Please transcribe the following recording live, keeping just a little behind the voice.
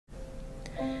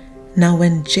Now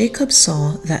when Jacob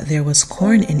saw that there was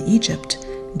corn in Egypt,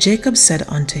 Jacob said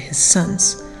unto his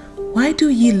sons, Why do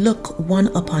ye look one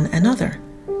upon another?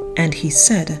 And he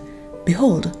said,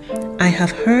 Behold, I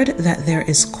have heard that there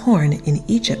is corn in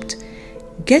Egypt.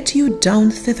 Get you down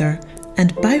thither,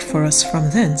 and buy for us from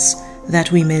thence,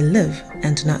 that we may live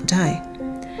and not die.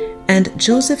 And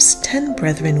Joseph's 10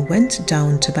 brethren went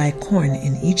down to buy corn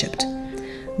in Egypt.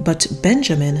 But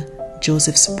Benjamin,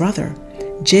 Joseph's brother,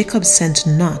 Jacob sent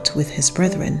not with his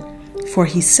brethren, for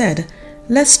he said,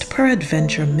 Lest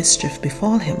peradventure mischief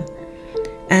befall him.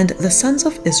 And the sons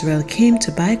of Israel came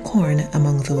to buy corn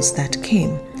among those that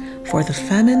came, for the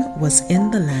famine was in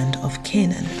the land of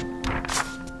Canaan.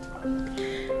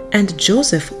 And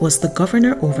Joseph was the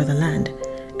governor over the land,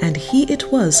 and he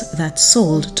it was that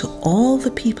sold to all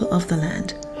the people of the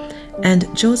land.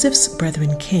 And Joseph's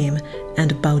brethren came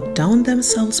and bowed down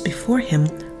themselves before him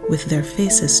with their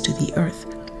faces to the earth.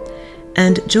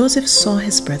 And Joseph saw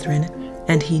his brethren,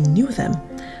 and he knew them,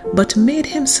 but made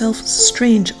himself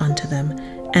strange unto them,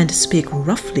 and spake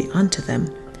roughly unto them.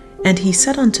 And he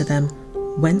said unto them,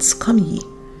 Whence come ye?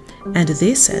 And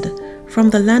they said, From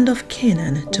the land of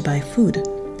Canaan to buy food.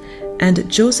 And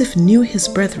Joseph knew his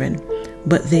brethren,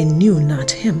 but they knew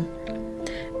not him.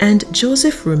 And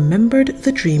Joseph remembered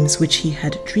the dreams which he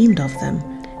had dreamed of them,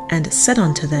 and said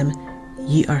unto them,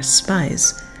 Ye are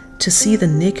spies, to see the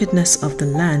nakedness of the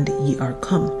land ye are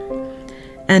come.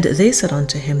 And they said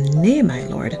unto him, Nay, my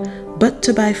lord, but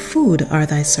to buy food are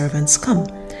thy servants come.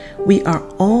 We are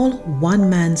all one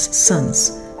man's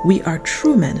sons. We are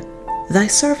true men. Thy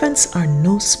servants are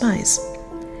no spies.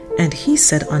 And he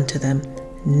said unto them,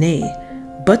 Nay,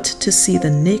 but to see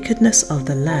the nakedness of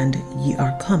the land ye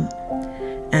are come.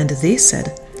 And they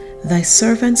said, Thy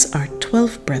servants are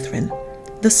 12 brethren,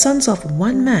 the sons of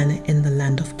one man in the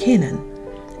land of Canaan.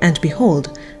 And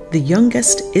behold, the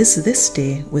youngest is this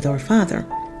day with our father,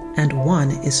 and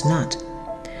one is not.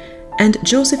 And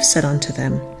Joseph said unto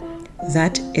them,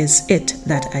 That is it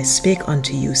that I spake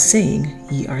unto you, saying,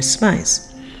 Ye are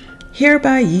spies.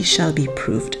 Hereby ye shall be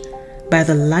proved. By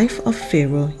the life of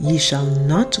Pharaoh ye shall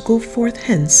not go forth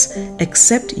hence,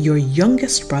 except your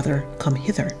youngest brother come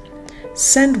hither.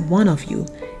 Send one of you,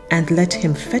 and let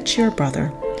him fetch your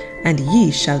brother, and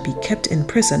ye shall be kept in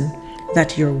prison,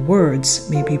 that your words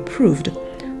may be proved,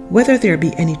 whether there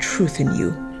be any truth in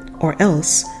you, or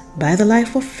else, by the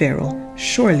life of Pharaoh,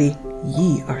 surely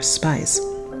ye are spies.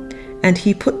 And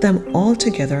he put them all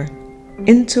together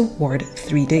into ward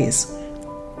 3 days.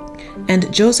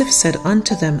 And Joseph said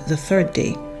unto them the 3rd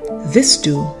day, This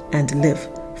do, and live,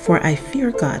 for I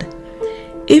fear God.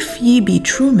 If ye be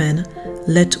true men,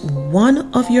 let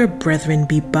one of your brethren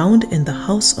be bound in the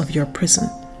house of your prison.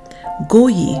 Go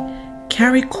ye,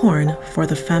 carry corn for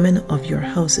the famine of your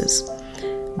houses.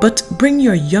 But bring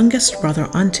your youngest brother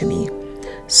unto me,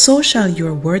 so shall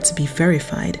your words be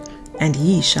verified, and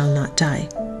ye shall not die.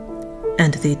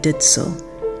 And they did so.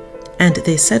 And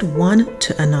they said one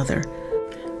to another,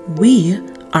 We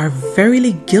are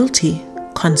verily guilty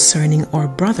concerning our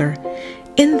brother,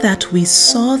 in that we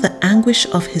saw the anguish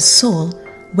of his soul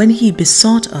when he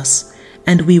besought us,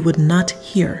 and we would not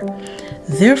hear.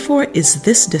 Therefore is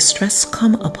this distress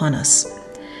come upon us.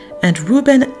 And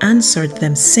Reuben answered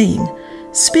them, saying,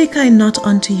 Spake I not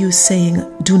unto you, saying,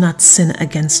 Do not sin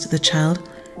against the child?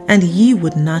 And ye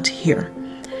would not hear.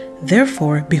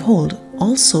 Therefore, behold,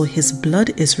 also his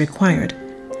blood is required.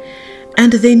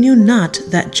 And they knew not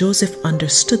that Joseph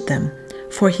understood them,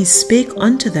 for he spake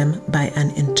unto them by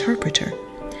an interpreter.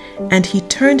 And he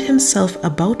turned himself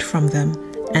about from them,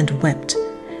 and wept,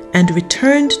 and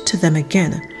returned to them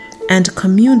again, and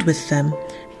communed with them,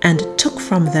 and took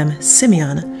from them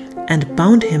Simeon, and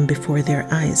bound him before their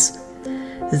eyes.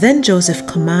 Then Joseph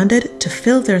commanded to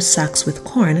fill their sacks with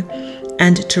corn,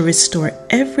 and to restore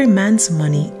every man's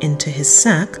money into his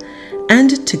sack,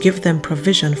 and to give them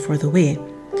provision for the way.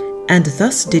 And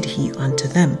thus did he unto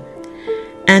them.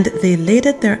 And they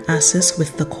laded their asses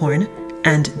with the corn,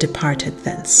 and departed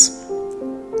thence.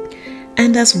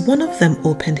 And as one of them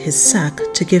opened his sack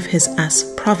to give his ass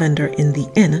provender in the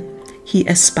inn, he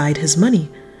espied his money,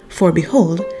 for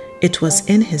behold, it was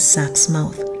in his sack's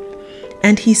mouth.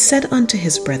 And he said unto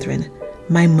his brethren,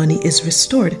 My money is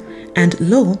restored, and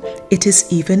lo, it is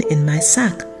even in my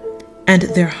sack. And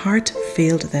their heart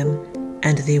failed them,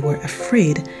 and they were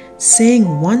afraid,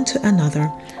 saying one to another,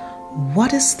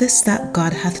 What is this that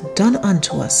God hath done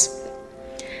unto us?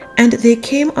 And they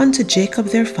came unto Jacob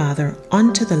their father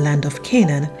unto the land of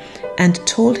Canaan, and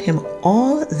told him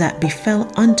all that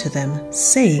befell unto them,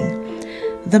 saying,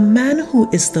 The man who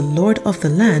is the Lord of the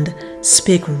land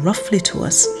spake roughly to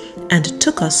us, and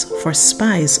took us for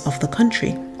spies of the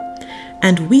country.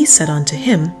 And we said unto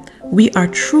him, We are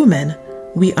true men,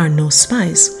 we are no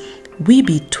spies. We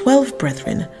be 12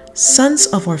 brethren, sons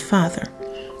of our father.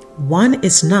 One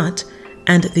is not,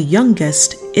 and the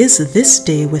youngest is this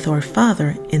day with our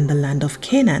father in the land of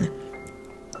Canaan.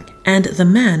 And the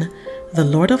man, the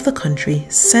lord of the country,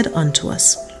 said unto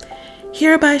us,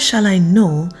 Hereby shall I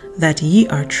know that ye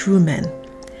are true men.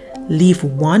 Leave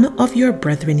one of your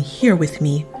brethren here with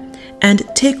me, and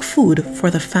take food for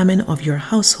the famine of your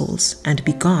households, and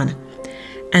be gone,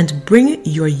 and bring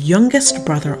your youngest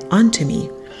brother unto me.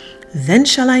 Then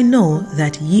shall I know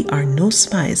that ye are no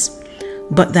spies,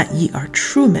 but that ye are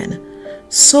true men.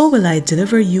 So will I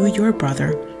deliver you your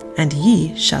brother, and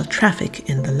ye shall traffic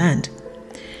in the land.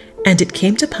 And it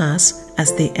came to pass,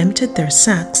 as they emptied their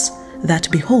sacks, that,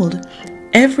 behold,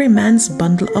 every man's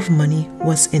bundle of money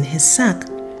was in his sack.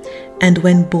 And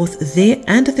when both they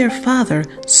and their father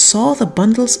saw the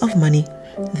bundles of money,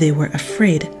 they were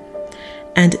afraid.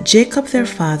 And Jacob their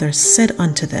father said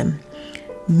unto them,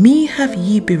 Me have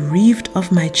ye bereaved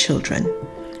of my children.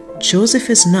 Joseph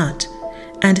is not,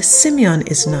 and Simeon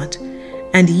is not,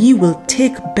 and ye will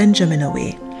take Benjamin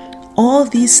away. All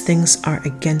these things are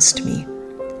against me.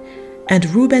 And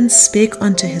Reuben spake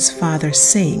unto his father,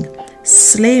 saying,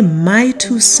 Slay my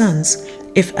 2 sons,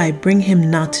 if I bring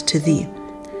him not to thee.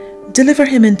 Deliver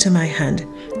him into my hand,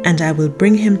 and I will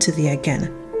bring him to thee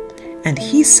again. And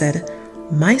he said,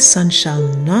 My son shall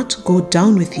not go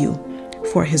down with you,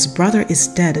 for his brother is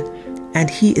dead, and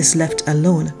he is left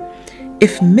alone.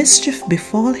 If mischief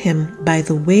befall him by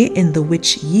the way in the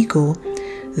which ye go,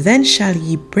 then shall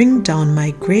ye bring down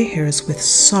my grey hairs with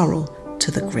sorrow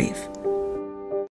to the grave.